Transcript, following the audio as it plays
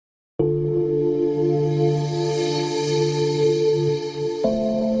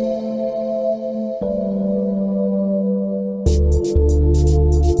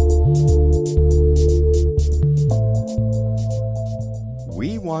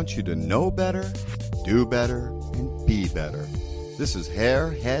wants you to know better, do better, and be better. This is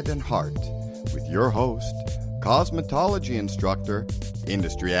Hair, Head, and Heart with your host, cosmetology instructor,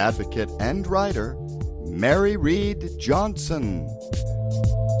 industry advocate, and writer, Mary Reed Johnson.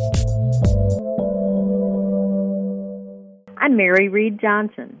 I'm Mary Reed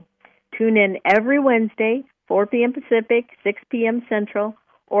Johnson. Tune in every Wednesday, 4 p.m. Pacific, 6 p.m. Central,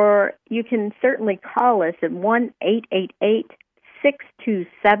 or you can certainly call us at 1-888-627-6008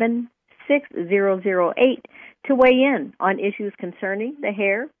 to weigh in on issues concerning the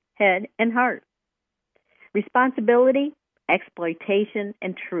hair, head, and heart. Responsibility, exploitation,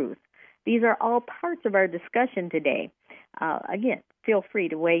 and truth. These are all parts of our discussion today. Again, feel free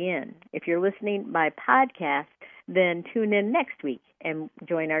to weigh in. If you're listening by podcast, then tune in next week and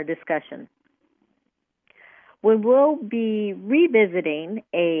join our discussion. We will be revisiting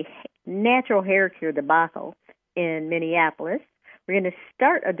a natural hair care debacle in Minneapolis. We're going to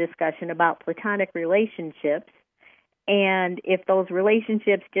start a discussion about platonic relationships, and if those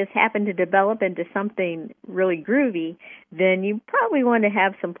relationships just happen to develop into something really groovy, then you probably want to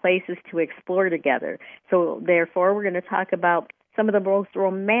have some places to explore together. So therefore, we're going to talk about some of the most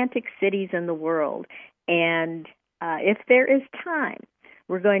romantic cities in the world, and if there is time,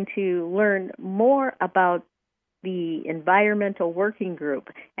 we're going to learn more about the Environmental Working Group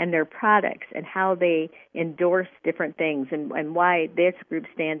and their products and how they endorse different things and why this group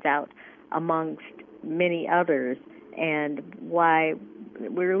stands out amongst many others and why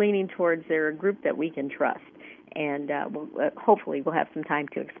we're leaning towards they're a group that we can trust. And hopefully we'll have some time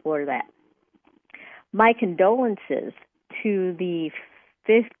to explore that. My condolences to the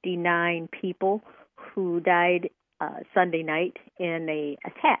 59 people who died Sunday night in an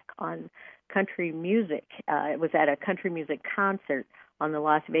attack on country music. It was at a country music concert on the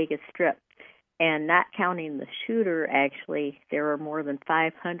Las Vegas Strip. And not counting the shooter, actually, there were more than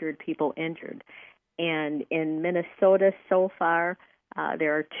 500 people injured. And in Minnesota so far,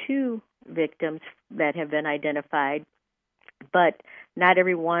 there are 2 victims that have been identified, but not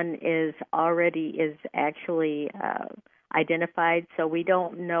everyone is actually identified, so we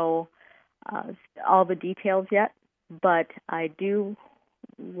don't know all the details yet. But I do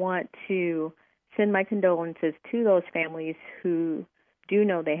want to send my condolences to those families who do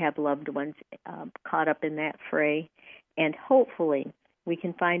know they have loved ones caught up in that fray, and hopefully we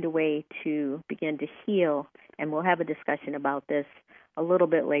can find a way to begin to heal, and we'll have a discussion about this a little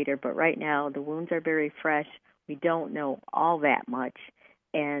bit later, but right now the wounds are very fresh. We don't know all that much,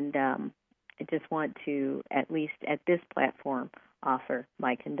 and I just want to, at least at this platform, offer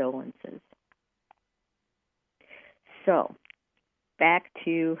my condolences. So, back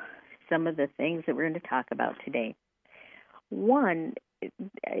to some of the things that we're going to talk about today. One, at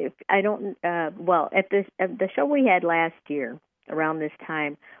the show we had last year around this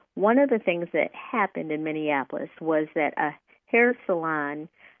time, one of the things that happened in Minneapolis was that a hair salon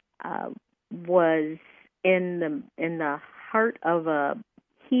was in the heart of a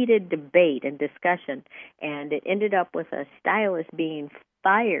heated debate and discussion, and it ended up with a stylist being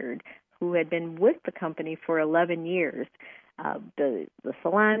fired who had been with the company for 11 years. The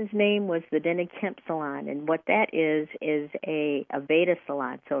salon's name was the Denny Kemp Salon, and what that is a Aveda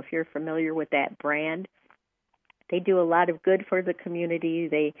salon. So if you're familiar with that brand, they do a lot of good for the community.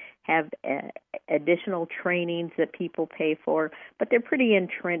 They have additional trainings that people pay for, but they're pretty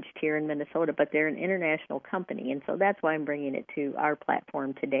entrenched here in Minnesota, but they're an international company, and so that's why I'm bringing it to our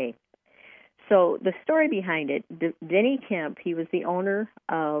platform today. So the story behind it, Denny Kemp, he was the owner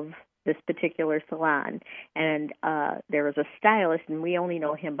of this particular salon, and there was a stylist, and we only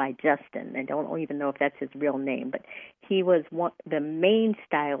know him by Justin. I don't even know if that's his real name, but he was the main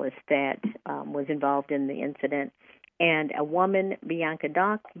stylist that was involved in the incident, and a woman, Bianca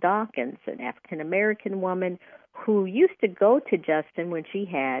Dawkins, an African-American woman who used to go to Justin when she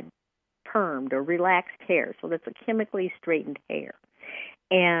had permed or relaxed hair, so that's a chemically straightened hair.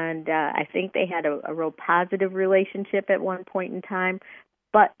 And I think they had a real positive relationship at one point in time,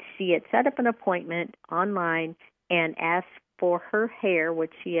 but she had set up an appointment online and asked for her hair,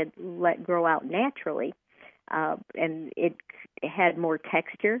 which she had let grow out naturally, and it had more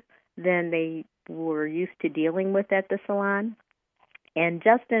texture than they were used to dealing with at the salon. And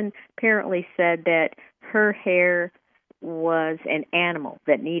Justin apparently said that her hair was an animal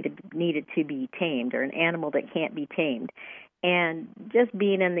that needed to be tamed, or an animal that can't be tamed. And just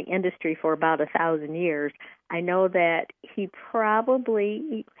being in the industry for about 1,000 years, I know that he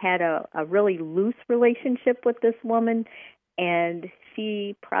probably had a really loose relationship with this woman, and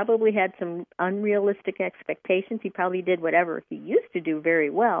she probably had some unrealistic expectations. He probably did whatever he used to do very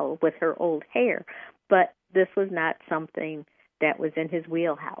well with her old hair, but this was not something that was in his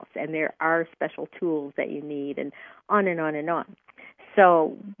wheelhouse, and there are special tools that you need, and on and on and on.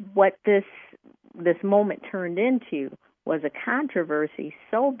 So what this moment turned into was a controversy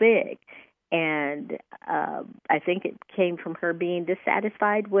so big, and I think it came from her being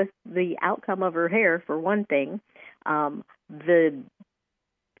dissatisfied with the outcome of her hair, for one thing. The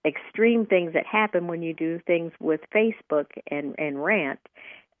extreme things that happen when you do things with Facebook and rant,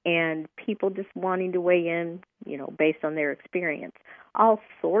 and people just wanting to weigh in, based on their experience. All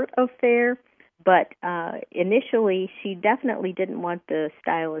sort of fair, but initially she definitely didn't want the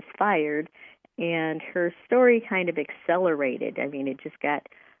stylist fired, and her story kind of accelerated. I mean, it just got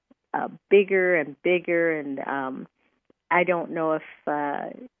bigger and bigger, and I don't know if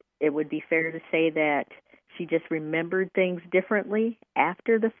it would be fair to say that she just remembered things differently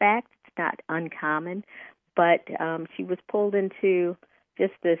after the fact. It's not uncommon, but she was pulled into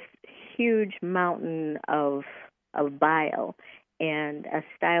just this huge mountain of bile, and a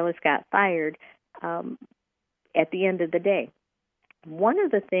stylist got fired at the end of the day. One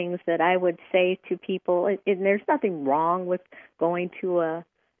of the things that I would say to people, and there's nothing wrong with going to a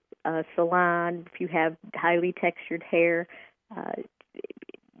salon if you have highly textured hair,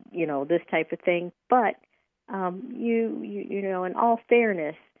 this type of thing, but in all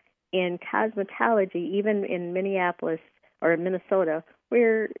fairness, in cosmetology, even in Minneapolis or Minnesota,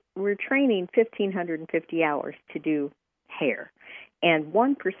 we're training 1,550 hours to do hair, and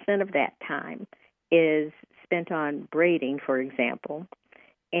 1% of that time is spent on braiding, for example,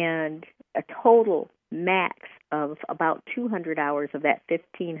 and a total max of about 200 hours of that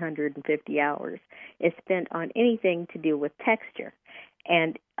 1,550 hours is spent on anything to do with texture,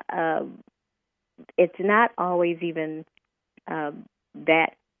 and it's not always even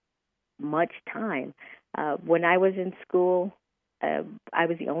that much time. When I was in school, I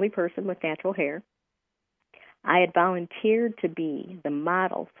was the only person with natural hair. I had volunteered to be the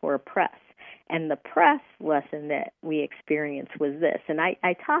model for a press, and the press lesson that we experienced was this, and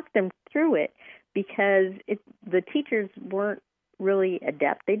I talked them through it because the teachers weren't really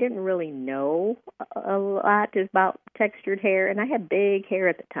adept. They didn't really know a lot about textured hair, and I had big hair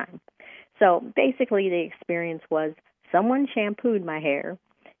at the time. So basically the experience was someone shampooed my hair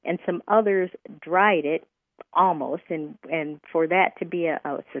and some others dried it almost, and for that to be a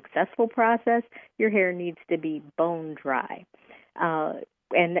successful process, your hair needs to be bone dry. And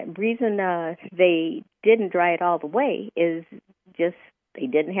the reason they didn't dry it all the way is just they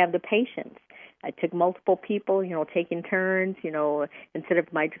didn't have the patience. I took multiple people, taking turns, instead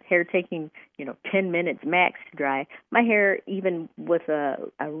of my hair taking, 10 minutes max to dry, my hair, even with a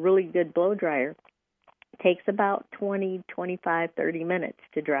really good blow dryer, takes about 20, 25, 30 minutes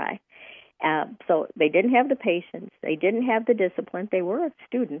to dry. So they didn't have the patience. They didn't have the discipline. They were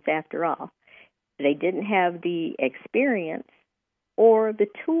students after all. They didn't have the experience or the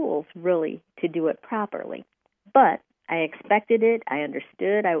tools really to do it properly. But I expected it. I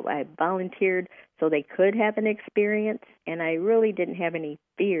understood. I volunteered so they could have an experience, and I really didn't have any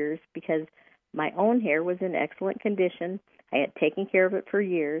fears because my own hair was in excellent condition. I had taken care of it for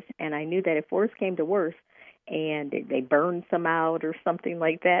years, and I knew that if worse came to worse and they burned some out or something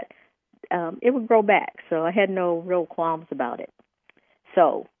like that, it would grow back. So I had no real qualms about it.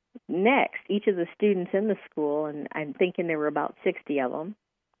 So next, each of the students in the school, and I'm thinking there were about 60 of them,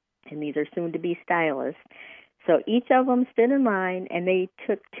 and these are soon-to-be stylists, so each of them stood in line, and they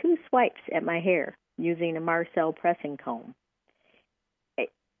took 2 swipes at my hair using a Marcel pressing comb.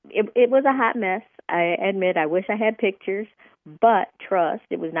 It was a hot mess. I admit I wish I had pictures, but trust,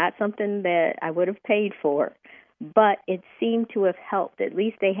 it was not something that I would have paid for. But it seemed to have helped. At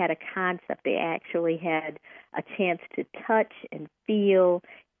least they had a concept. They actually had a chance to touch and feel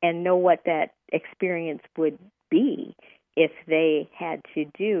and know what that experience would be if they had to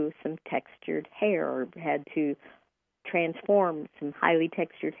do some textured hair or had to transform some highly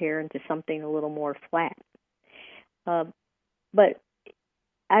textured hair into something a little more flat. But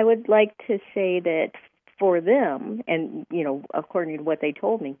I would like to say that for them, and, according to what they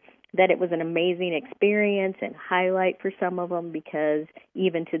told me, that it was an amazing experience and highlight for some of them because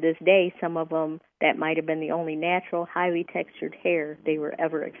even to this day, some of them, that might have been the only natural, highly textured hair they were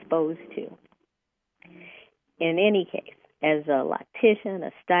ever exposed to. In any case, as a loctician,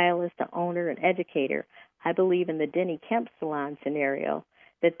 a stylist, an owner, an educator, I believe in the Denny Kemp salon scenario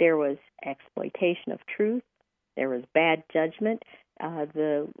that there was exploitation of truth, there was bad judgment.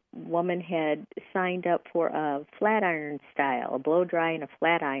 The woman had signed up for a flat iron style, a blow dry and a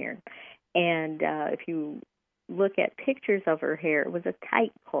flat iron. And if you look at pictures of her hair, it was a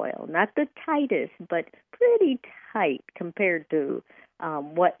tight coil, not the tightest, but pretty tight compared to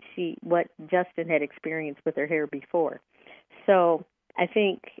what Justin had experienced with her hair before. So I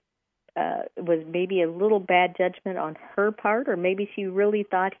think it was maybe a little bad judgment on her part, or maybe she really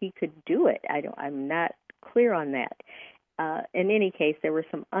thought he could do it. I'm not clear on that. In any case, there were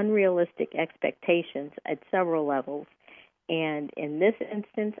some unrealistic expectations at several levels. And in this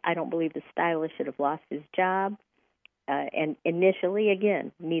instance, I don't believe the stylist should have lost his job. And initially,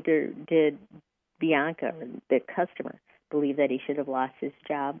 again, neither did Bianca, or the customer, believe that he should have lost his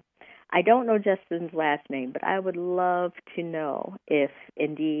job. I don't know Justin's last name, but I would love to know if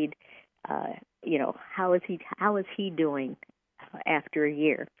indeed, how is he doing after a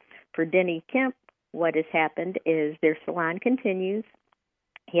year. For Denny Kemp, what has happened is their salon continues.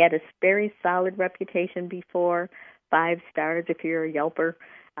 He had a very solid reputation before, 5 stars if you're a Yelper,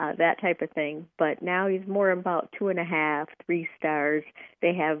 that type of thing. But now he's more about 2.5, 3 stars.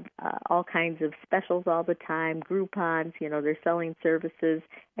 They have all kinds of specials all the time, Groupons. They're selling services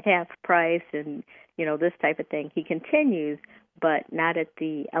at half price, and this type of thing. He continues, but not at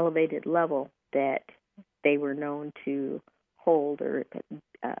the elevated level that they were known to hold or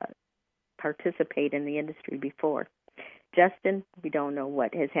participate in the industry before. Justin, we don't know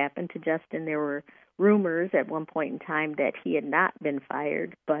what has happened to Justin. There were rumors at one point in time that he had not been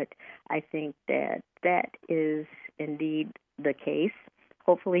fired, but I think that is indeed the case.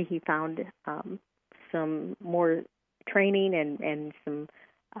 Hopefully he found some more training and some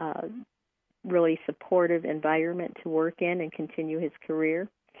really supportive environment to work in and continue his career.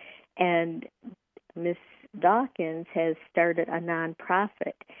 And Miss Dawkins has started a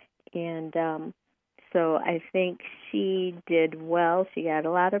nonprofit, and so I think she did well. She got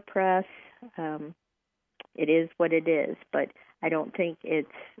a lot of press. It is what it is, but I don't think it's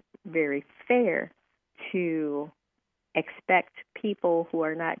very fair to expect people who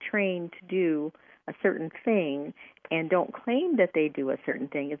are not trained to do a certain thing and don't claim that they do a certain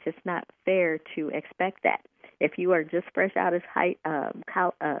thing. It's just not fair to expect that. If you are just fresh out of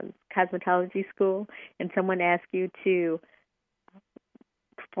cosmetology school and someone asks you to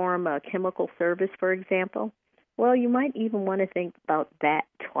perform a chemical service, for example, well, you might even want to think about that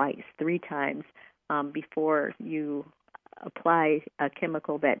twice, 3 times before you apply a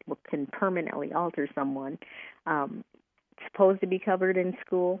chemical that can permanently alter someone. It's supposed to be covered in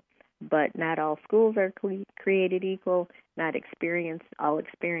school, but not all schools are created equal. All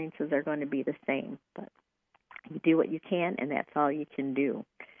experiences are going to be the same. But you do what you can, and that's all you can do.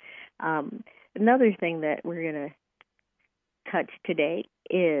 Another thing that we're going to touch today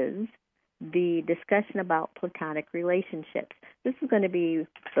is the discussion about platonic relationships. This is going to be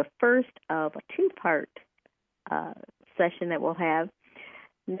the first of a 2-part session that we'll have.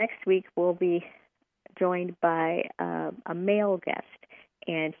 Next week, we'll be joined by a male guest,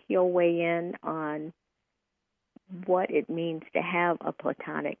 and he'll weigh in on what it means to have a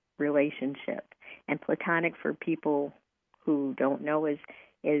platonic relationship. And platonic, for people who don't know, is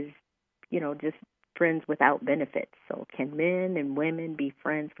just friends without benefits. So can men and women be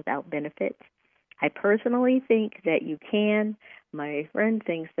friends without benefits? I personally think that you can. My friend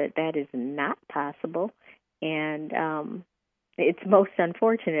thinks that is not possible, and it's most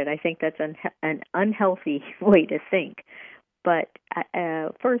unfortunate. I think that's an unhealthy way to think. But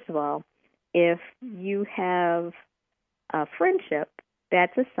first of all, if you have a friendship,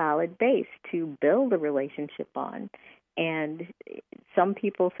 that's a solid base to build a relationship on. And some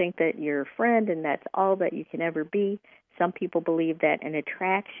people think that you're a friend and that's all that you can ever be. Some people believe that an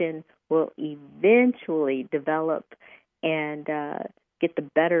attraction will eventually develop and get the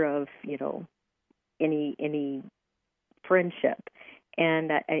better of, any friendship.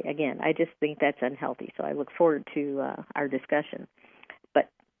 And I just think that's unhealthy. So I look forward to our discussion. But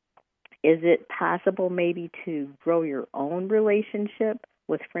is it possible maybe to grow your own relationship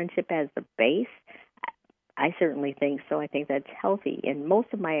with friendship as the base? I certainly think so. I think that's healthy. And most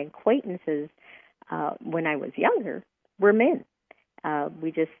of my acquaintances, when I was younger, were men.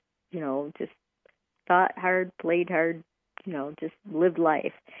 We just thought hard, played hard, just lived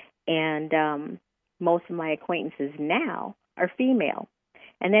life. And most of my acquaintances now are female.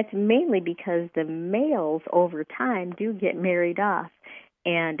 And that's mainly because the males over time do get married off.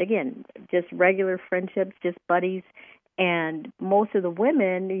 And again, just regular friendships, just buddies. And most of the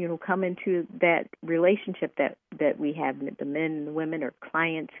women, come into that relationship that we have. The men and the women are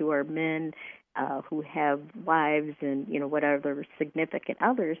clients who are men who have wives and, whatever significant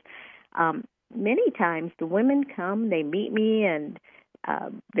others. Many times the women come, they meet me, and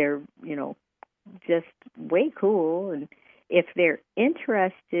they're, just way cool. And if they're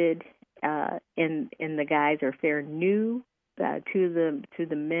interested in the guys, or if they're new to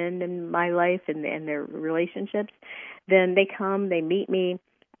the men in my life and their relationships, then they come, they meet me.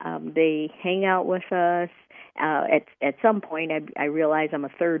 They hang out with us. At some point, I realize I'm a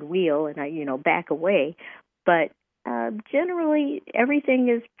third wheel, and I back away. But generally, everything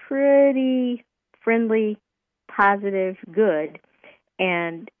is pretty friendly, positive, good.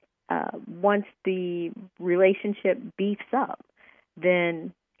 And once the relationship beefs up,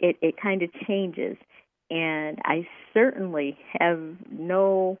 then it kind of changes. And I certainly have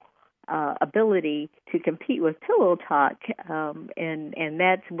no ability to compete with pillow talk, and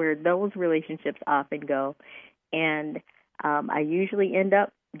that's where those relationships often go. And I usually end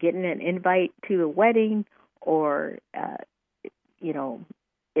up getting an invite to a wedding, or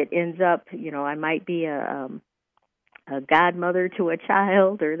it ends up I might be a godmother to a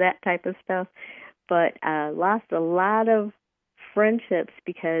child or that type of stuff. But I lost a lot of friendships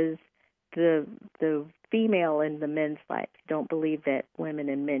because the female in the men's life don't believe that women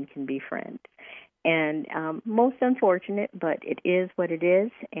and men can be friends. And most unfortunate, but it is what it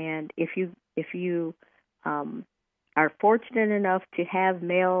is. And if you are fortunate enough to have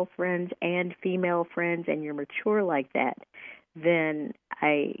male friends and female friends, and you're mature like that, then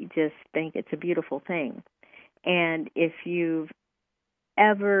I just think it's a beautiful thing. And if you've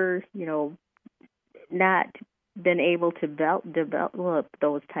ever, not been able to develop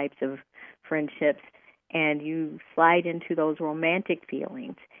those types of friendships, and you slide into those romantic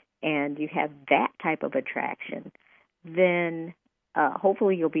feelings, and you have that type of attraction, then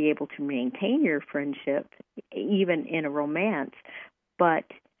hopefully you'll be able to maintain your friendship even in a romance. But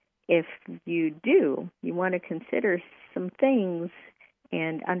if you do, you want to consider some things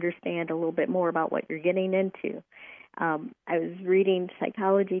and understand a little bit more about what you're getting into. I was reading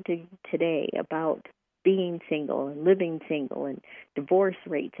psychology today about being single and living single and divorce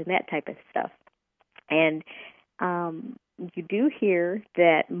rates and that type of stuff. And you do hear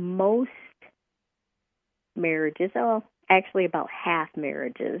that most marriages, actually about half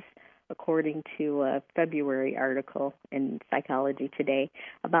marriages, according to a February article in Psychology Today,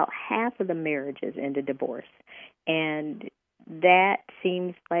 about half of the marriages end in divorce. And that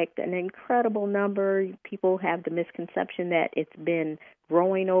seems like an incredible number. People have the misconception that it's been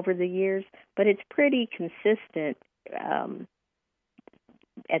growing over the years, but it's pretty consistent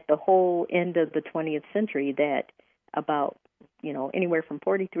at the whole end of the 20th century that about anywhere from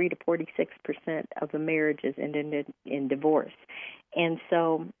 43 to 46% of the marriages ended in divorce. And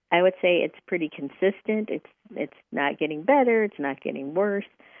so I would say it's pretty consistent. It's not getting better. It's not getting worse.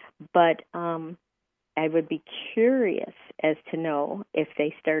 But I would be curious as to know if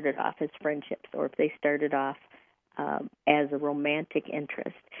they started off as friendships or if they started off as a romantic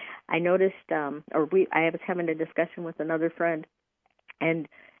interest. I noticed, I was having a discussion with another friend, and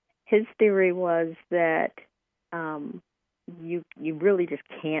his theory was that you really just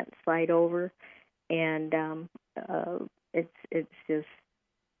can't slide over, and it's just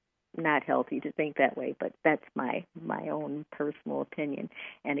not healthy to think that way. But that's my own personal opinion.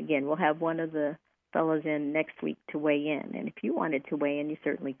 And again, we'll have one of the fellows in next week to weigh in. And if you wanted to weigh in, you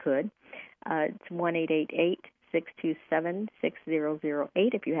certainly could. It's 1-888-627-6008.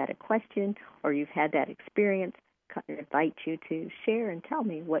 If you had a question or you've had that experience, I invite you to share and tell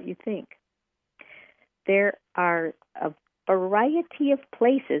me what you think. There are a variety of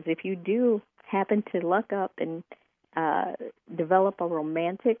places. If you do happen to luck up and develop a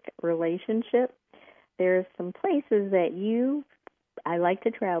romantic relationship, there's some places that I like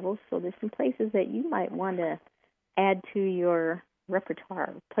to travel, so there's some places that you might want to add to your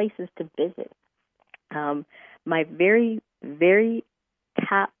repertoire, places to visit. My very, very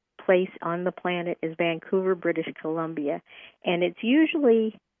top place on the planet is Vancouver, British Columbia, and it's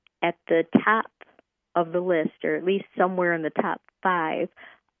usually at the top of the list, or at least somewhere in the top 5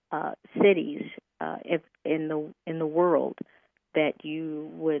 cities in the world that you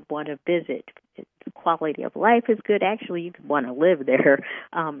would want to visit. The quality of life is good. Actually, you could want to live there.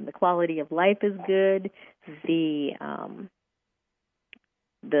 The quality of life is good. The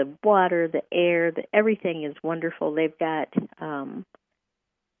water, the air, everything is wonderful. They've got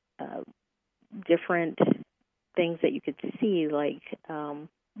different things that you could see, like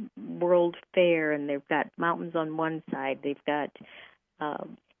World Fair, and they've got mountains on one side. They've got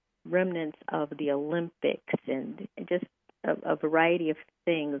remnants of the Olympics, and just a variety of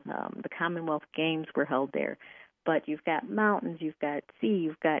things. The Commonwealth Games were held there. But you've got mountains, you've got sea,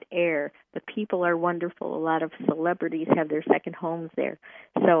 you've got air. The people are wonderful. A lot of celebrities have their second homes there.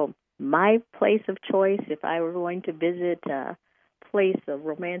 So my place of choice, if I were going to visit a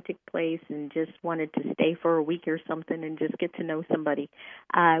romantic place, and just wanted to stay for a week or something and just get to know somebody,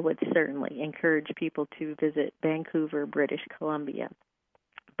 I would certainly encourage people to visit Vancouver, British Columbia.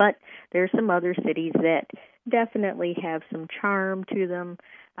 But there's some other cities that definitely have some charm to them.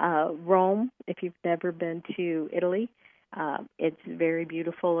 Rome, if you've never been to Italy, it's very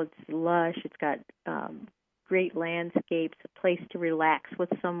beautiful. It's lush. It's got great landscapes, a place to relax with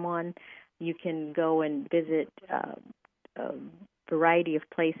someone. You can go and visit a variety of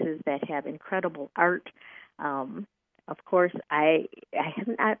places that have incredible art. Of course, I have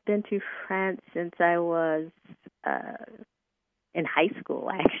not been to France since I was in high school,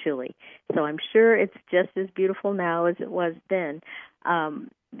 actually. So I'm sure it's just as beautiful now as it was then.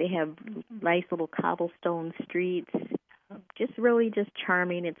 They have nice little cobblestone streets, just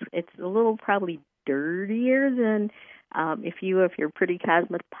charming. It's a little probably dirtier than if you're pretty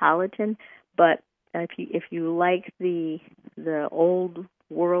cosmopolitan, but if you like the old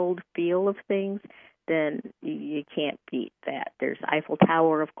world feel of things, then you can't beat that. There's Eiffel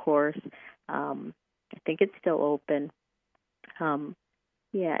Tower, of course. I think it's still open.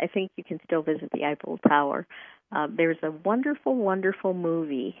 I think you can still visit the Eiffel Tower. There's a wonderful, wonderful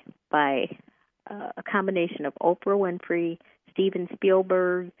movie by a combination of Oprah Winfrey, Steven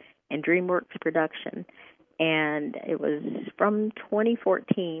Spielberg, and DreamWorks Production. And it was from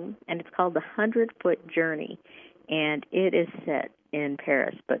 2014, and it's called The 100-Foot Journey. And it is set in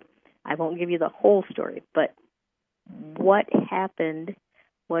Paris. But I won't give you the whole story. But what happened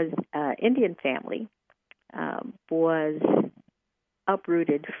was an Indian family was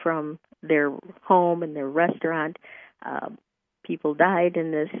uprooted from their home and their restaurant. People died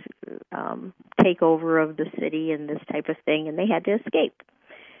in this takeover of the city and this type of thing, and they had to escape.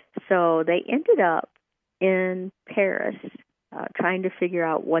 So they ended up in Paris trying to figure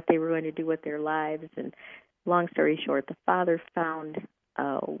out what they were going to do with their lives. And long story short, the father found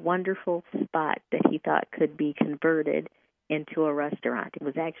a wonderful spot that he thought could be converted into a restaurant. It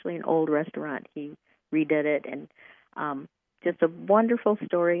was actually an old restaurant. He redid it, and just a wonderful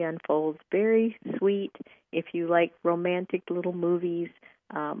story unfolds. Very sweet. If you like romantic little movies,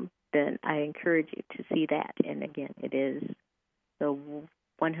 then I encourage you to see that. And again, it is the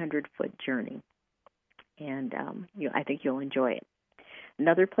 100-Foot Journey, and I think you'll enjoy it.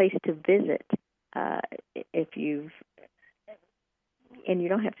 Another place to visit, and you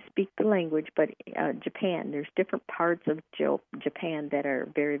don't have to speak the language, but Japan. There's different parts of Japan that are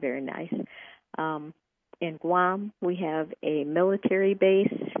very, very nice. In Guam, we have a military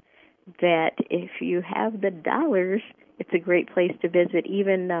base that if you have the dollars, it's a great place to visit,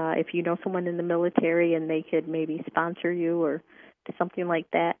 even if you know someone in the military and they could maybe sponsor you or something like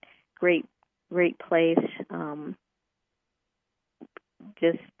that. Great place.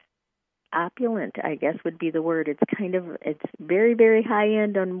 Just opulent, I guess would be the word. It's very, very high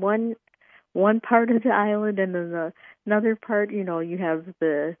end on one part of the island, and then another part, you have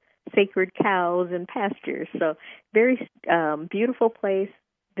the sacred cows and pastures. So very beautiful place.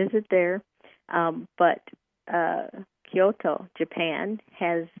 Visit there. But Kyoto, Japan,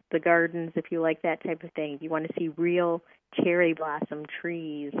 has the gardens if you like that type of thing. If you want to see real cherry blossom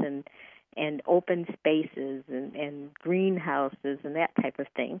trees and open spaces and greenhouses and that type of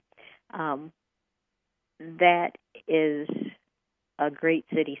thing. That is a great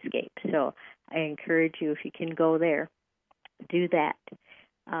cityscape. So I encourage you, if you can go there, do that.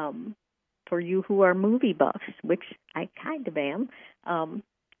 For you who are movie buffs, which I kind of am,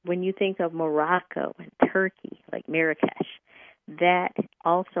 when you think of Morocco and Turkey, like Marrakesh, that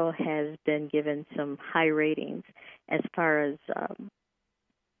also has been given some high ratings as far as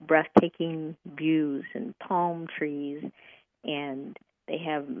breathtaking views and palm trees, and they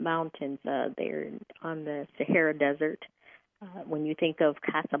have mountains. They're on the Sahara Desert. When you think of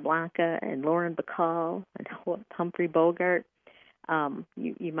Casablanca and Lauren Bacall and Humphrey Bogart,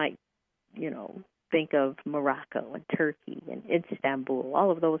 you might, think of Morocco and Turkey and Istanbul,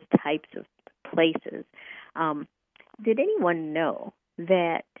 all of those types of places. Did anyone know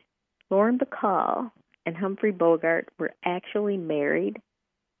that Lauren Bacall and Humphrey Bogart were actually married?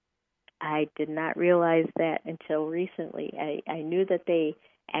 I did not realize that until recently. I knew that they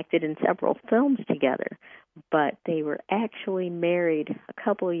acted in several films together, but they were actually married a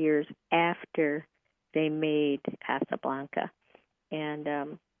couple of years after they made Casablanca.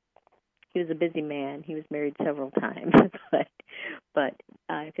 And he was a busy man. He was married several times, but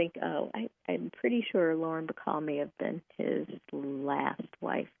I think I'm pretty sure Lauren Bacall may have been his last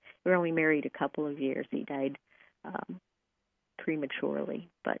wife. They were only married a couple of years. He died prematurely,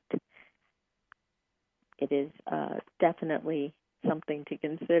 but it is definitely something to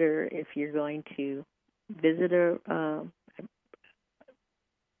consider if you're going to visit a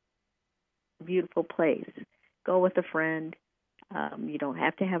beautiful place. Go with a friend. You don't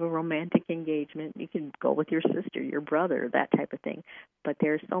have to have a romantic engagement. You can go with your sister, your brother, that type of thing. But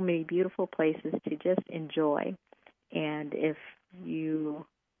there are so many beautiful places to just enjoy. And if you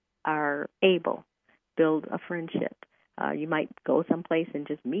are able, build a friendship. You might go someplace and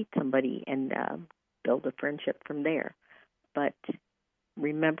just meet somebody and build a friendship from there. But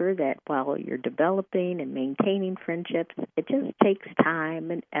remember that while you're developing and maintaining friendships, it just takes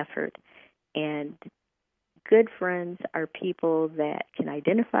time and effort. And good friends are people that can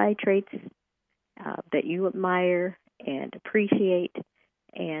identify traits that you admire and appreciate,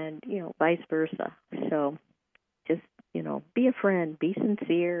 and, vice versa. So just, be a friend, be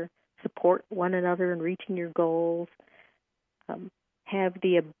sincere, support one another in reaching your goals, have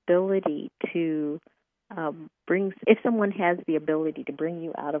the ability to if someone has the ability to bring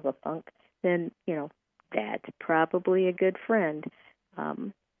you out of a funk, then, that's probably a good friend.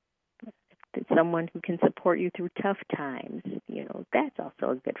 Someone who can support you through tough times, that's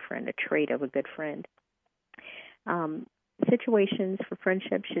also a good friend, a trait of a good friend. Situations for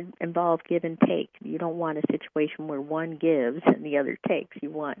friendship should involve give and take. You don't want a situation where one gives and the other takes.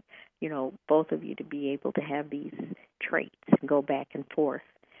 You want, both of you to be able to have these traits and go back and forth.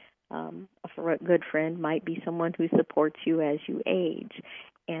 A good friend might be someone who supports you as you age.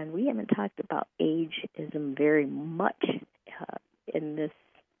 And we haven't talked about ageism very much in this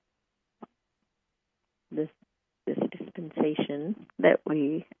dispensation that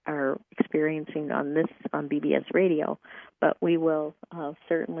we are experiencing on BBS Radio, but we will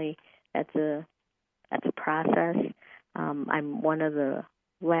certainly. That's a process. I'm one of the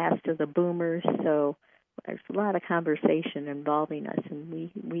last of the boomers, so there's a lot of conversation involving us,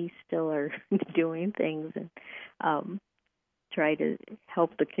 and we still are doing things and try to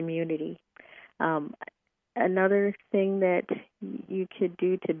help the community. Another thing that you could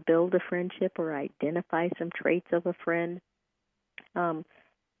do to build a friendship or identify some traits of a friend,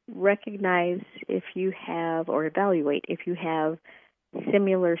 recognize if you have, or evaluate if you have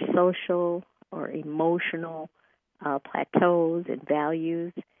similar social or emotional plateaus and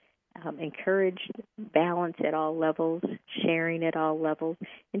values. Encourage balance at all levels, sharing at all levels,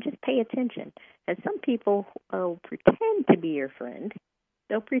 and just pay attention. And some people will pretend to be your friend.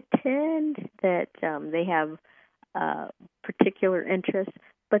 They'll pretend that they have particular interests,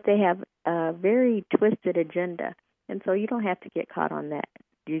 but they have a very twisted agenda. And so you don't have to get caught on that.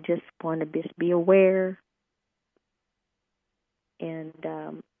 You just want to be aware, and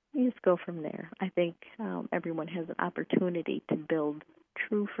you just go from there. I think everyone has an opportunity to build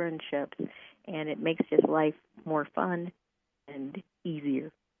true friendships, and it makes just life more fun and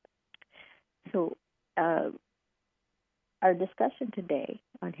easier. So our discussion today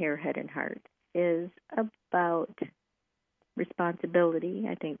on Hair, Head, and Heart is about responsibility.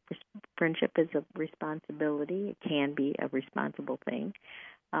 I think friendship is a responsibility. It can be a responsible thing.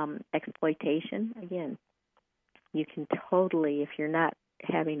 Exploitation, again, you can totally, if you're not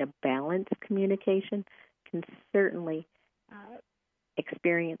having a balanced communication, can certainly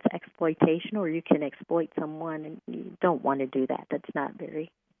experience exploitation, or you can exploit someone, and you don't want to do that. That's not very,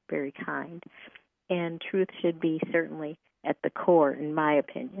 very kind. And truth should be certainly at the core, in my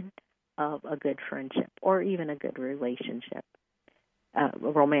opinion, of a good friendship or even a good relationship, a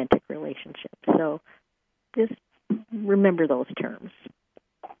romantic relationship. So just remember those terms.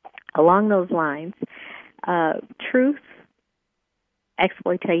 Along those lines, truth,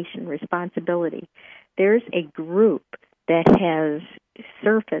 exploitation, responsibility, there's a group that has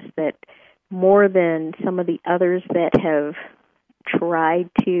surfaced that more than some of the others that have tried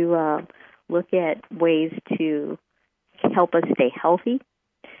to look at ways to help us stay healthy.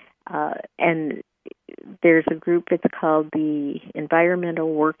 And there's a group, it's called the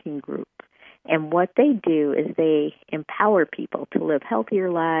Environmental Working Group. And what they do is they empower people to live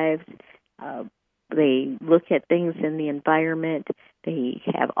healthier lives. They look at things in the environment. They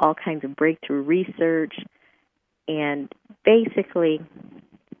have all kinds of breakthrough research, and basically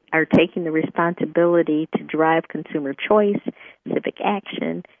are taking the responsibility to drive consumer choice, civic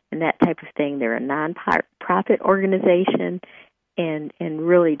action, and that type of thing. They're a non-profit organization, and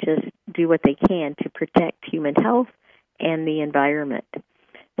really just do what they can to protect human health and the environment.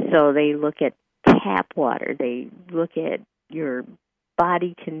 So they look at tap water. They look at your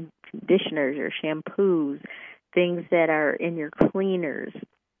body conditioners or shampoos, things that are in your cleaners,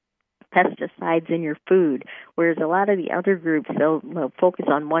 pesticides in your food, whereas a lot of the other groups, they'll focus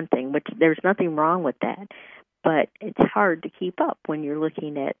on one thing, which there's nothing wrong with that, but it's hard to keep up when you're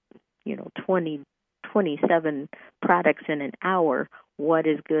looking at, 27 products in an hour. What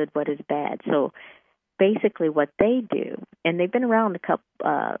is good, what is bad? So basically what they do, and they've been around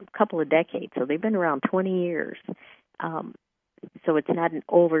a couple of decades, so they've been around 20 years, so it's not an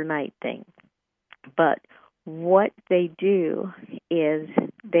overnight thing. But what they do is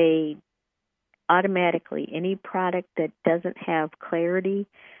they automatically, any product that doesn't have clarity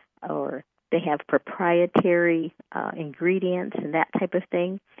or they have proprietary ingredients and that type of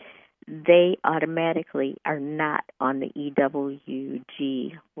thing, they automatically are not on the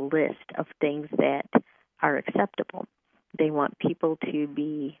EWG list of things that are acceptable. They want people to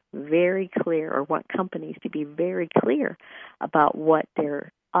be very clear, or want companies to be very clear about what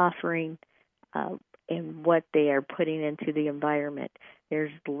they're offering and what they are putting into the environment.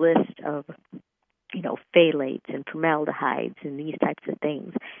 There's a list of phthalates and formaldehydes and these types of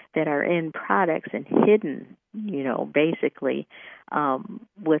things that are in products and hidden, basically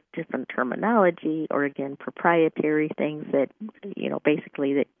with different terminology, or again, proprietary things that,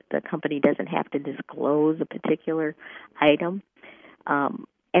 basically that the company doesn't have to disclose a particular item. And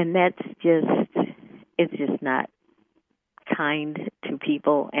it's just not kind to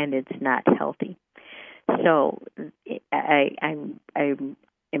people, and it's not healthy. So I'm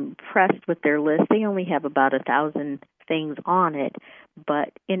impressed with their list. They only have about 1,000 things on it,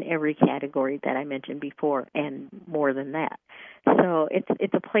 but in every category that I mentioned before, and more than that. So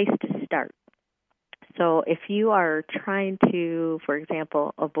it's a place to start. So if you are trying to, for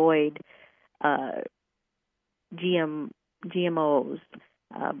example, avoid GMOs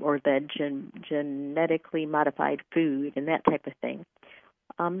or the genetically modified food and that type of thing,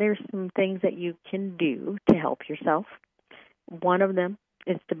 there's some things that you can do to help yourself. One of them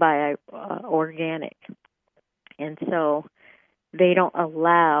is to buy organic. And so they don't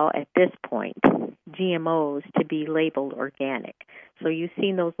allow, at this point, GMOs to be labeled organic. So you've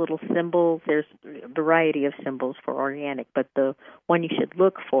seen those little symbols. There's a variety of symbols for organic, but the one you should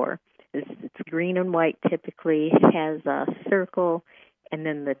look for is it's green and white typically, has a circle, and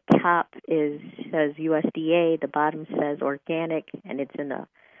then the top says USDA, the bottom says organic, and it's in a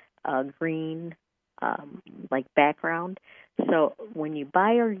green background. So when you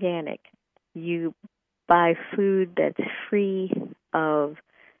buy organic, you buy food that's free of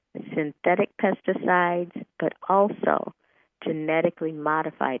synthetic pesticides, but also genetically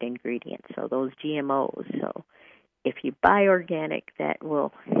modified ingredients, so those GMOs. So if you buy organic, that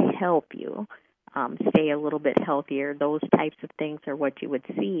will help you stay a little bit healthier. Those types of things are what you would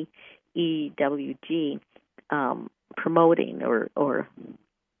see EWG promoting or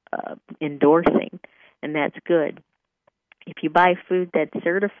endorsing, and that's good. If you buy food that's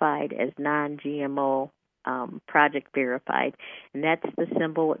certified as non-GMO, project verified, and that's the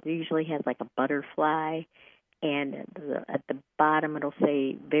symbol. It usually has like a butterfly, and at the bottom it'll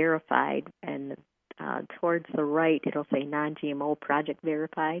say verified, and towards the right it'll say non-GMO project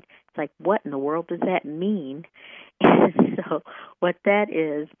verified. It's like, what in the world does that mean? And so what that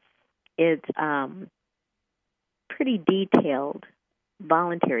is, it's pretty detailed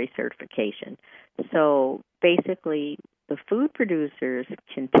voluntary certification. So basically, the food producers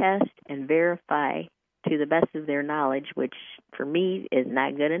can test and verify to the best of their knowledge, which for me is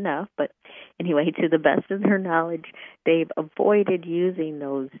not good enough, but anyway, to the best of their knowledge, they've avoided using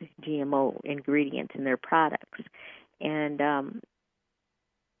those GMO ingredients in their products. And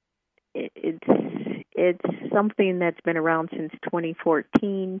it's something that's been around since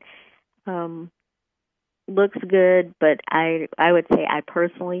 2014. Looks good, but I would say I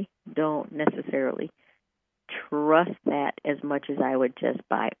personally don't necessarily trust that as much as I would just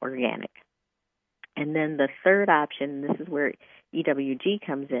buy organic. And then the third option, this is where EWG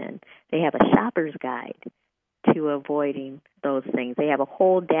comes in, they have a shopper's guide to avoiding those things. They have a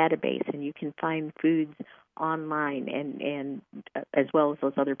whole database, and you can find foods online and as well as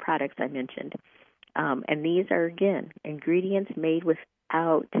those other products I mentioned. And these are, again, ingredients made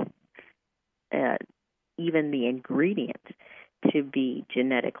without even the ingredients to be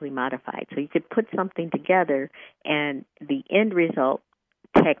genetically modified. So you could put something together, and the end result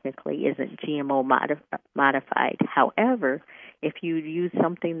technically isn't GMO modified. However, if you use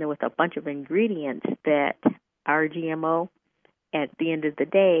something with a bunch of ingredients that are GMO, at the end of the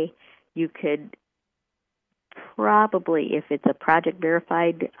day, you could probably, if it's a project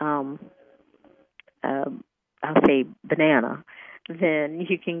verified, I'll say banana, then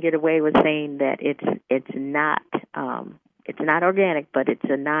you can get away with saying that it's not organic, but it's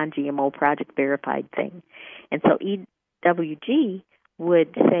a non-GMO project verified thing. And so EWG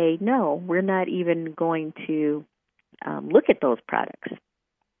would say, no, we're not even going to look at those products.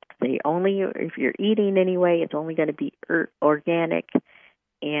 They only, if you're eating anyway, it's only going to be organic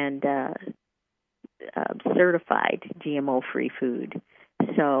and certified GMO-free food.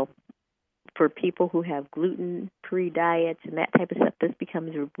 So for people who have gluten-free diets and that type of stuff, this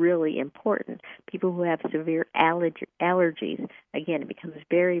becomes really important. People who have severe allergies, again, it becomes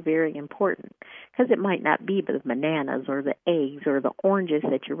very, very important because it might not be the bananas or the eggs or the oranges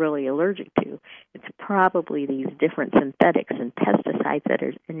that you're really allergic to. It's probably these different synthetics and pesticides that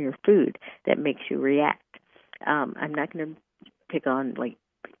are in your food that makes you react. I'm not going to pick on like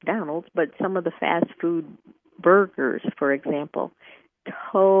McDonald's, but some of the fast food burgers, for example,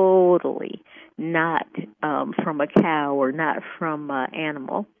 totally not from a cow or not from an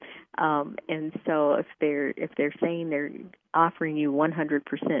animal. And so if they're saying they're offering you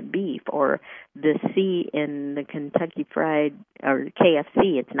 100% beef, or the C in the Kentucky Fried or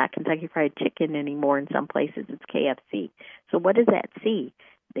KFC, it's not Kentucky Fried Chicken anymore. In some places, it's KFC. So what does that C?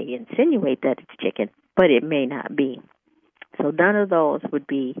 They insinuate that it's chicken, but it may not be. So none of those would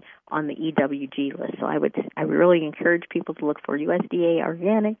be on the EWG list. So I really encourage people to look for USDA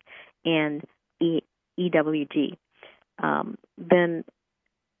organic and EWG. Then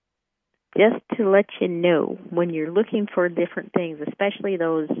just to let you know, when you're looking for different things, especially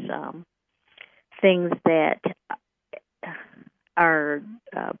those things that are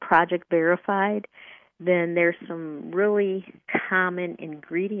project verified, then there's some really common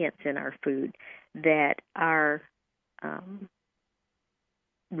ingredients in our food that are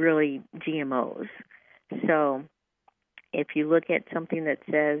really GMOs. So if you look at something that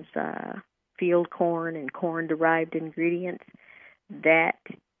says field corn and corn-derived ingredients, that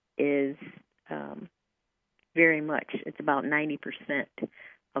is very much, it's about 90%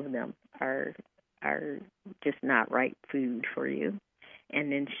 of them are just not right food for you.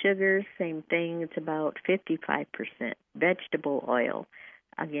 And then sugars, same thing, it's about 55%. Vegetable oil,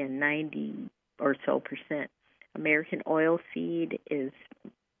 again, 90 or so percent. American oilseed is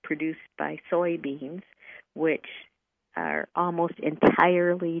produced by soybeans, which are almost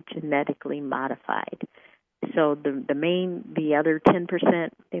entirely genetically modified. So the other 10%,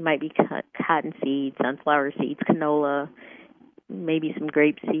 they might be cottonseed, sunflower seeds, canola, maybe some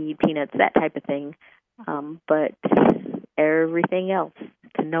grapeseed, peanuts, that type of thing. But everything else,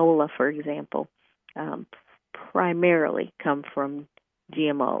 canola, for example, primarily come from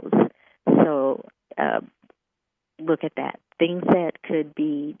GMOs. So look at that. Things that could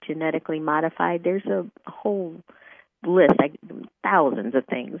be genetically modified, there's a whole list, like thousands of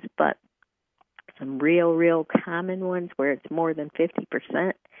things, but some real common ones where it's more than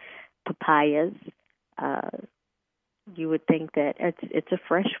 50%. Papayas, you would think that it's a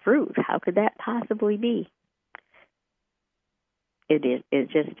fresh fruit. How could that possibly be? It is. It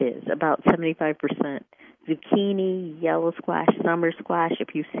just is. About 75%. Zucchini, yellow squash, summer squash.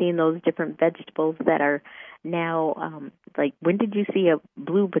 If you've seen those different vegetables that are now, like when did you see a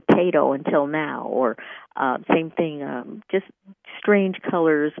blue potato until now? Or same thing, just strange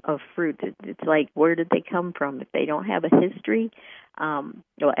colors of fruit. It's like, where did they come from? If they don't have a history,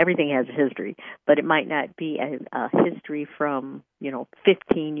 well, everything has a history, but it might not be a history from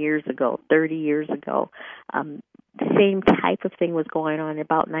 15 years ago, 30 years ago. The same type of thing was going on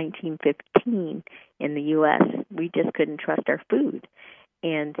about 1915 in the U.S. We just couldn't trust our food.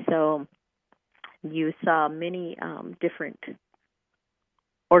 And so you saw many different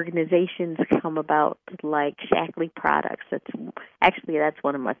organizations come about, like Shaklee Products. That's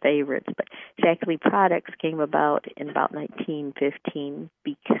one of my favorites. But Shaklee Products came about in about 1915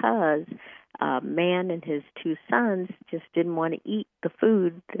 because a man and his two sons just didn't want to eat the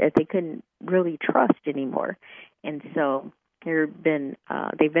food that they couldn't really trust anymore. And so they've been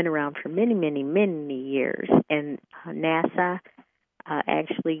around for many years. And NASA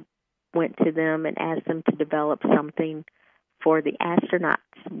actually went to them and asked them to develop something for the astronauts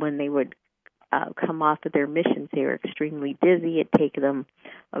when they would come off of their missions. They were extremely dizzy. It'd take them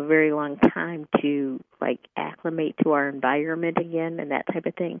a very long time to acclimate to our environment again and that type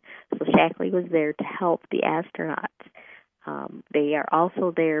of thing. So Shaklee was there to help the astronauts. They are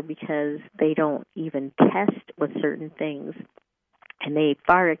also there because they don't even test with certain things, and they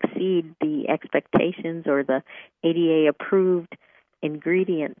far exceed the expectations or the ADA approved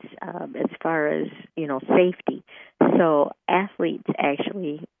ingredients as far as safety. So athletes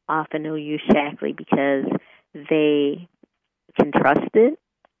actually often will use Shaklee because they can trust it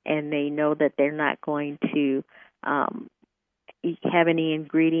and they know that they're not going to have any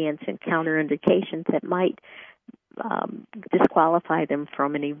ingredients and counterindications that might disqualify them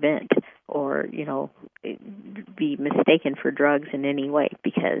from an event or be mistaken for drugs in any way,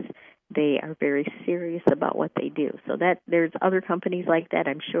 because they are very serious about what they do. So that there's other companies like that,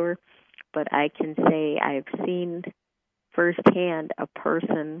 I'm sure, but I can say I've seen firsthand a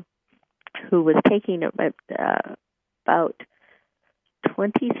person who was taking about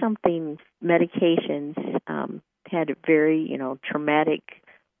 20-something medications, had a very, traumatic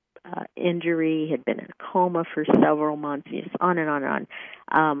injury, had been in a coma for several months, just on and on and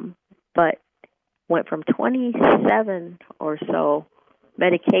on. But went from 27 or so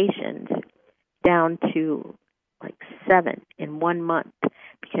medications down to like 7 in 1 month,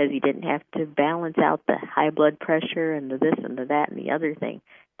 because he didn't have to balance out the high blood pressure and the this and the that and the other thing,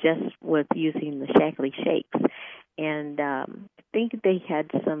 just with using the Shaklee shakes. And I think he had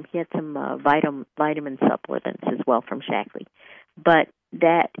some vitamin supplements as well from Shaklee. But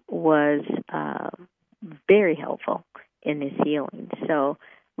that was very helpful in his healing. So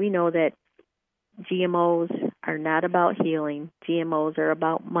we know that GMOs are not about healing. GMOs are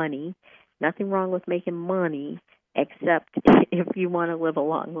about money. Nothing wrong with making money, except if you want to live a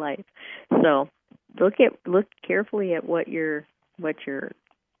long life. So look carefully at what you're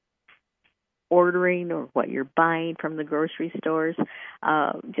ordering or what you're buying from the grocery stores.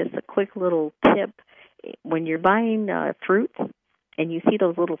 Just a quick little tip: when you're buying fruits and you see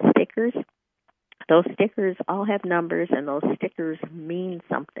those little stickers, those stickers all have numbers, and those stickers mean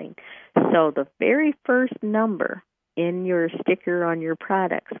something. So the very first number in your sticker on your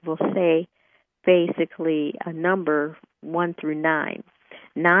products will say basically a number 1 through 9.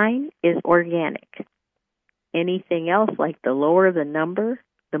 9 is organic. Anything else, like the lower the number,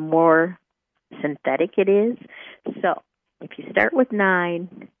 the more synthetic it is. So if you start with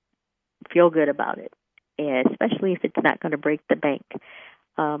 9, feel good about it, especially if it's not going to break the bank.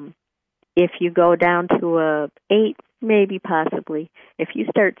 If you go down to a 8, maybe possibly. If you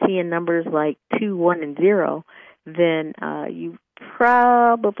start seeing numbers like 2, 1, and 0, then you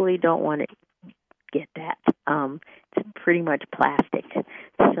probably don't want to get that. It's pretty much plastic.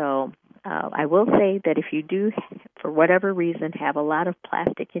 So I will say that if you do, for whatever reason, have a lot of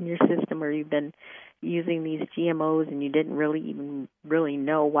plastic in your system, or you've been using these GMOs and you didn't really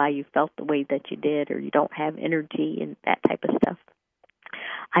know why you felt the way that you did, or you don't have energy and that type of stuff,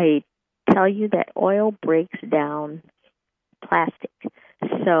 I tell you that oil breaks down plastic.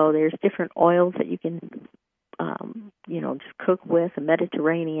 So there's different oils that you can just cook with. A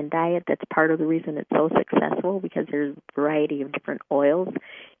Mediterranean diet, that's part of the reason it's so successful, because there's a variety of different oils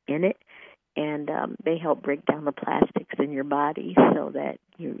in it, and they help break down the plastics in your body so that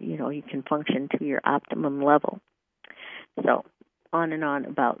you can function to your optimum level. So on and on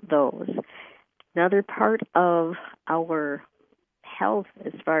about those. Another part of our health,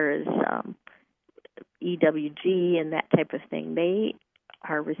 as far as EWG and that type of thing, they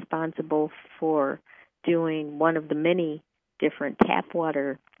are responsible for doing one of the many different tap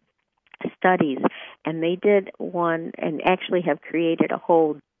water studies, and they did one and actually have created a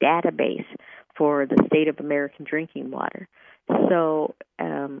whole database for the state of American drinking water. So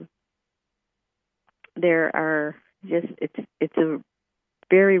there are it's a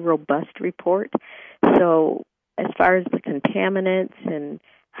very robust report. So as far as the contaminants and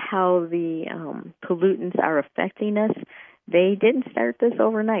how the pollutants are affecting us, they didn't start this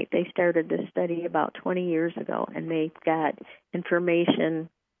overnight. They started this study about 20 years ago, and they've got information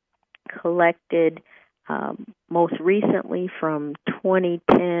collected most recently from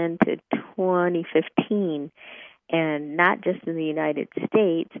 2010 to 2015, and not just in the United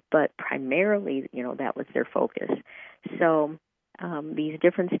States, but primarily, that was their focus. So these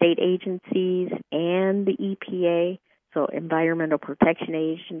different state agencies and the EPA, so Environmental Protection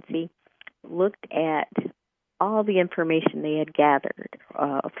Agency, looked at all the information they had gathered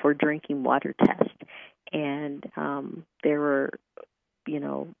for drinking water tests. And there were,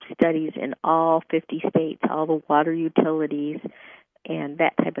 studies in all 50 states, all the water utilities, and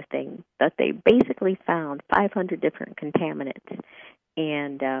that type of thing. But they basically found 500 different contaminants,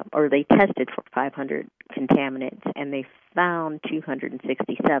 and or they tested for 500 contaminants, and they found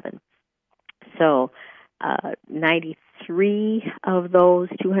 267. So 93 of those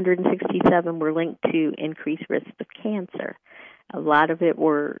 267 were linked to increased risk of cancer. A lot of it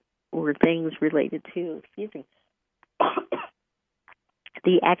were things related to,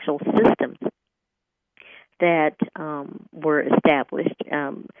 the actual systems that were established.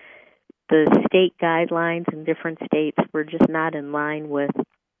 The state guidelines in different states were just not in line with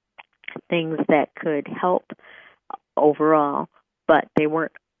things that could help overall, but they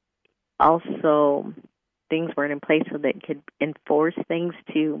weren't also, things weren't in place so that could enforce things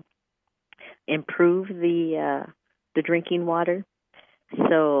to improve the drinking water.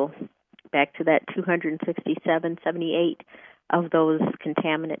 So back to that 267, 78 of those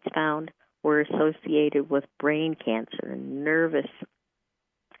contaminants found were associated with brain cancer and nervous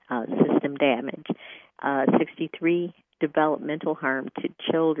system damage. 63 developmental harm to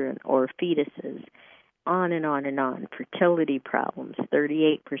children or fetuses, on and on and on. Fertility problems,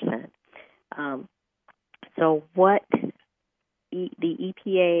 38%. So what the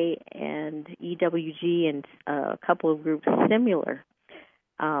EPA and EWG and a couple of groups similar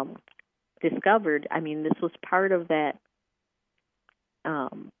discovered, I mean, this was part of that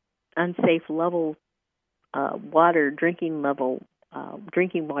unsafe level drinking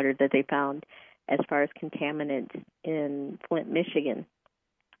water that they found as far as contaminants in Flint, Michigan.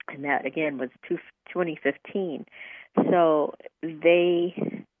 And that, again, was 2015. So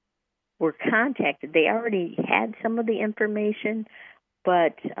they were contacted. They already had some of the information,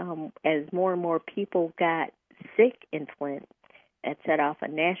 but as more and more people got sick in Flint, it set off a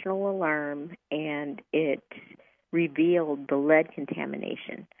national alarm, and it revealed the lead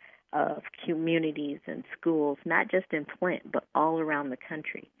contamination of communities and schools, not just in Flint, but all around the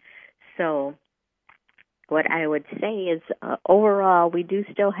country. So what I would say is overall, we do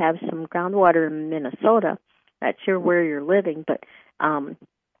still have some groundwater in Minnesota. Not sure where you're living, but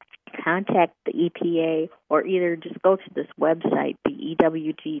contact the EPA or either just go to this website, the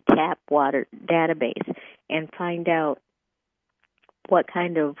EWG Tap Water Database, and find out what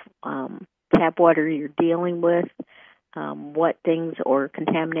kind of tap water you're dealing with, what things or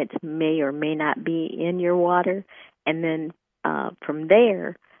contaminants may or may not be in your water, and then from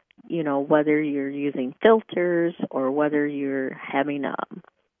there, you know, whether you're using filters or whether you're having a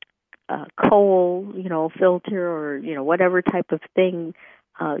coal, you know, filter or, you know, whatever type of thing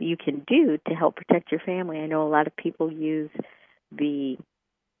you can do to help protect your family. I know a lot of people use the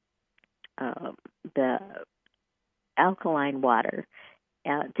alkaline water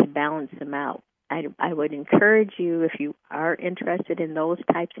to balance them out. I would encourage you, if you are interested in those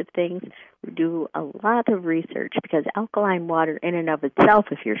types of things, do a lot of research, because alkaline water in and of itself,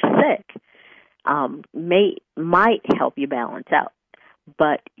 if you're sick, might help you balance out.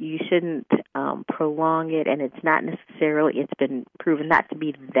 But you shouldn't prolong it, and it's been proven not to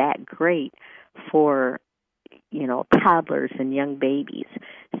be that great for, you know, toddlers and young babies.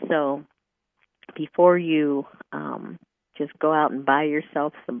 So before you just go out and buy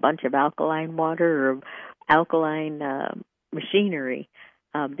yourself a bunch of alkaline water or alkaline machinery,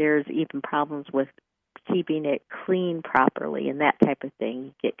 there's even problems with keeping it clean properly and that type of thing.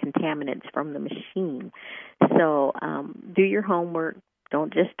 You get contaminants from the machine. So do your homework.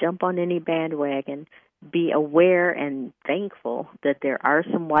 Don't just jump on any bandwagon. Be aware and thankful that there are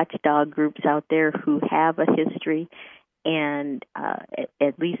some watchdog groups out there who have a history and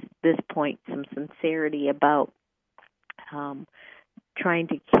at least at this point some sincerity about trying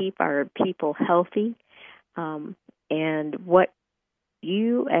to keep our people healthy. And what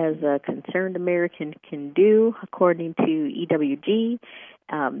you as a concerned American can do, according to EWG,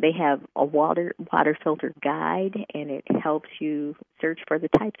 they have a water filter guide, and it helps you search for the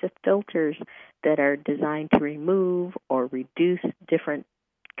types of filters that are designed to remove or reduce different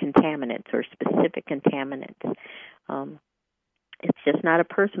contaminants or specific contaminants. It's just not a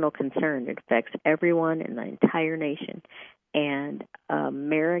personal concern. It affects everyone in the entire nation. And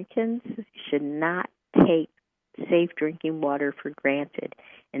Americans should not take safe drinking water for granted.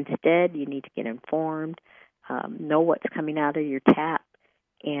 Instead, you need to get informed, know what's coming out of your tap,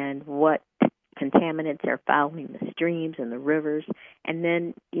 and what contaminants are fouling the streams and the rivers. And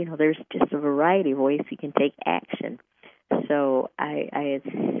then, you know, there's just a variety of ways you can take action. So I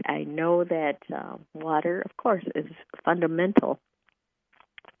know that water, of course, is fundamental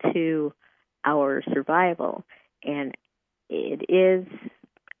to our survival, and it is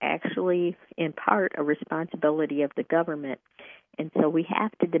actually in part a responsibility of the government. And so we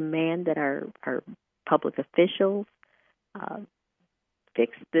have to demand that our public officials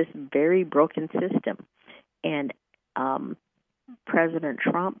fix this very broken system. And President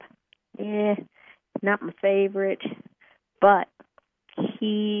Trump, not my favorite, but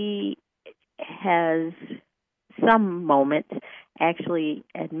he has some moments actually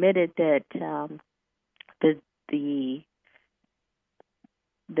admitted that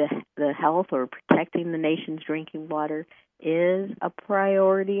the health or protecting the nation's drinking water is a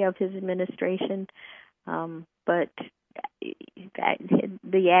priority of his administration, but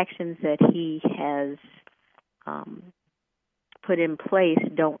the actions that he has put in place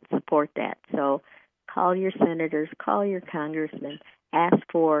don't support that. So call your senators, call your congressmen, ask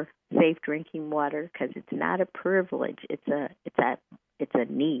for safe drinking water, because it's not a privilege; it's a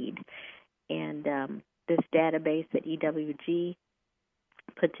need. And this database that EWG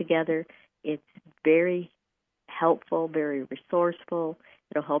put together, it's very helpful, very resourceful.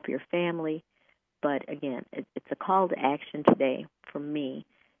 It'll help your family. But again, it's a call to action today from me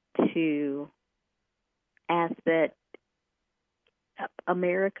to ask that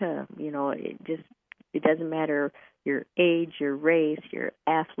America, you know, just It doesn't matter your age, your race, your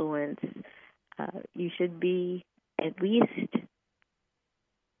affluence. You should be at least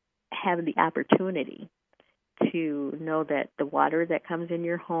have the opportunity to know that the water that comes in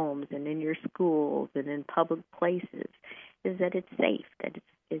your homes and in your schools and in public places is that it's safe, that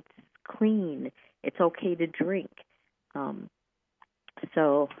it's clean, it's okay to drink.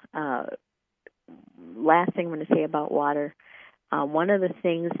 Last thing I'm going to say about water, one of the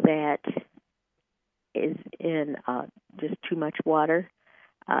things that is in just too much water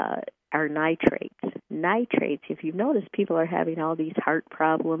are nitrates. Nitrates, if you've noticed, people are having all these heart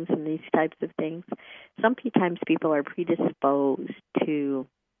problems and these types of things. Sometimes people are predisposed to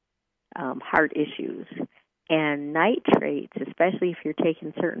heart issues. And nitrates, especially if you're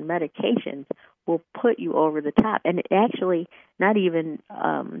taking certain medications, will put you over the top. And it actually, not even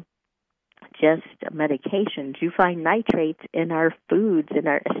just medications. You find nitrates in our foods,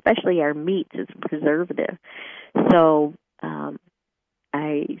 especially our meats, as a preservative. So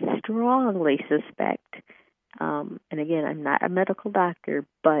I strongly suspect, and again, I'm not a medical doctor,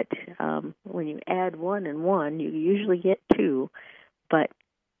 but when you add 1 and 1, you usually get 2. But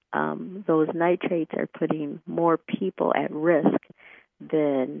those nitrates are putting more people at risk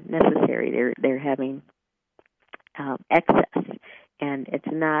than necessary. They're having excess, and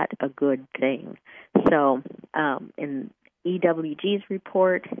it's not a good thing. So in EWG's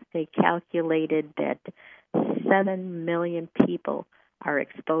report, they calculated that 7 million people are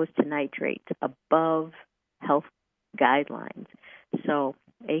exposed to nitrates above health guidelines. So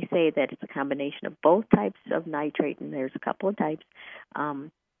they say that it's a combination of both types of nitrate, and there's a couple of types.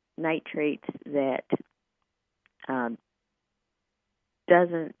 Nitrates that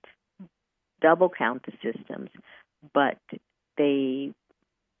doesn't double count the systems, but they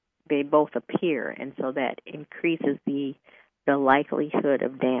both appear, and so that increases the likelihood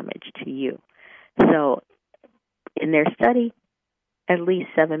of damage to you. So in their study, at least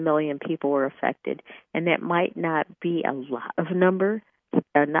 7 million people were affected, and that might not be a lot of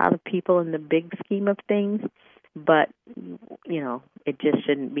people in the big scheme of things, but, it just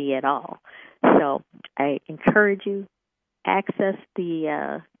shouldn't be at all. So I encourage you, access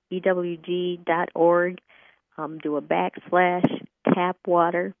the EWG.org, do a / tap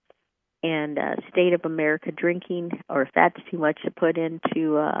water, and State of America drinking, or if that's too much to put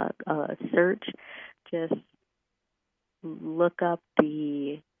into a search, just look up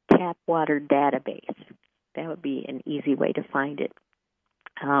the tap water database. That would be an easy way to find it.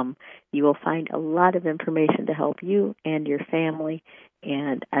 You will find a lot of information to help you and your family,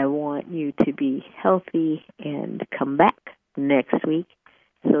 and I want you to be healthy and come back next week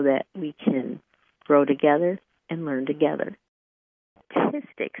so that we can grow together and learn together.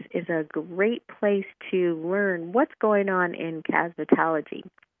 Statistics is a great place to learn what's going on in cosmetology.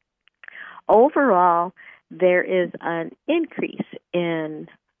 Overall, there is an increase in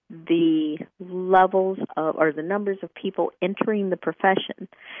the levels of, or the numbers of people entering the profession.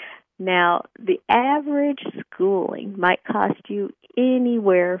 Now, the average schooling might cost you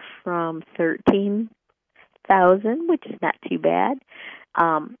anywhere from $13,000, which is not too bad,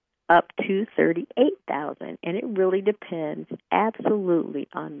 up to $38,000, and it really depends absolutely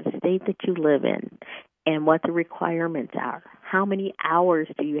on the state that you live in and what the requirements are. How many hours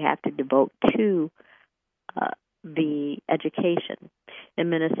do you have to devote to the education? In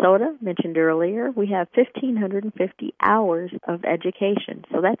Minnesota, mentioned earlier, we have 1,550 hours of education,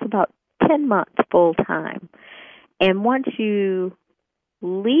 so that's about 10 months full time. And once you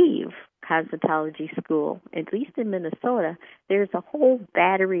leave cosmetology school, at least in Minnesota, there's a whole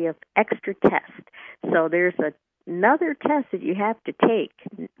battery of extra tests. So there's another test that you have to take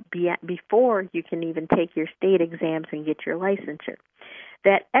before you can even take your state exams and get your licensure.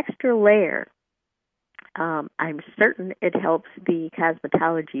 That extra layer, I'm certain it helps the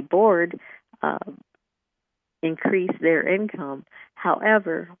cosmetology board increase their income.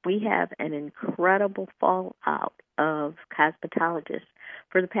 However, we have an incredible fallout of cosmetologists.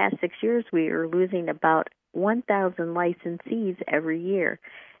 For the past 6 years, we are losing about 1,000 licensees every year,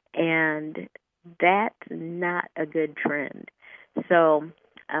 and that's not a good trend. So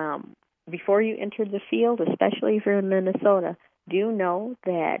before you enter the field, especially if you're in Minnesota, do know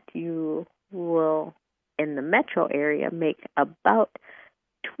that you will, in the metro area, make about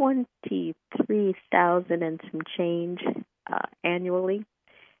 $23,000 and some change annually.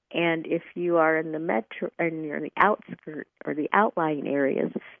 And if you are in the metro and you're in the outskirts or the outlying areas,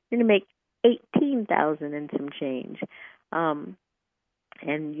 you're going to make $18,000 and some change.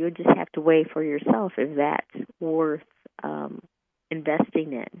 And you just have to weigh for yourself if that's worth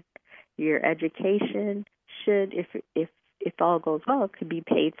investing in. Your education should, if if all goes well, it could be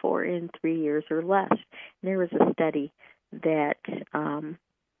paid for in 3 years or less. And there was a study that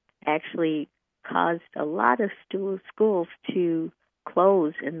actually caused a lot of schools to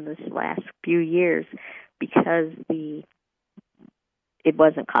close in this last few years because it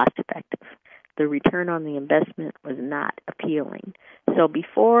wasn't cost effective. The return on the investment was not appealing. So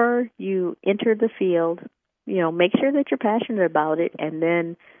before you enter the field, make sure that you're passionate about it, and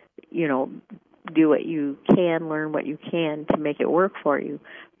then, do what you can, learn what you can to make it work for you.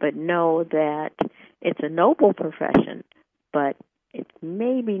 But know that it's a noble profession, but it's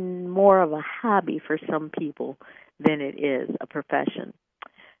maybe more of a hobby for some people than it is a profession.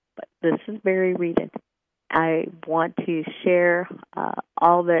 But this is Mary Reed. I want to share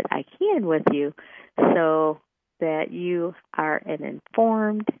all that I can with you so that you are an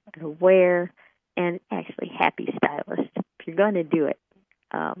informed, aware, and actually happy stylist. If you're going to do it,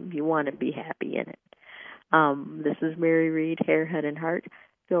 you want to be happy in it. This is Mary Reed, Hair, Head, and Heart.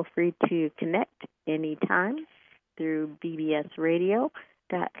 Feel free to connect anytime through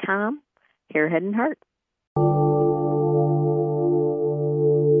bbsradio.com, Hair, Head, and Heart.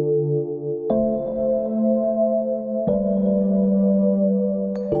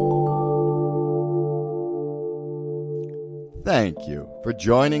 Thank you for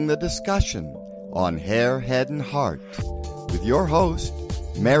joining the discussion on Hair, Head, and Heart with your host,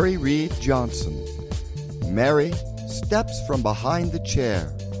 Mary Reed Johnson. Mary steps from behind the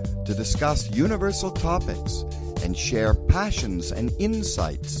chair to discuss universal topics and share passions and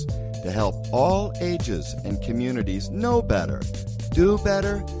insights to help all ages and communities know better, do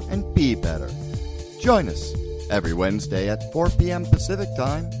better, and be better. Join us every Wednesday at 4 p.m. Pacific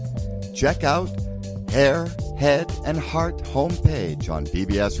Time. Check out Hair, Head, and Heart homepage on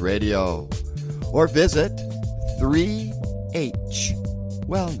BBS Radio, or visit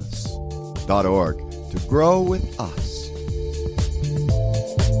 3hwellness.org to grow with us.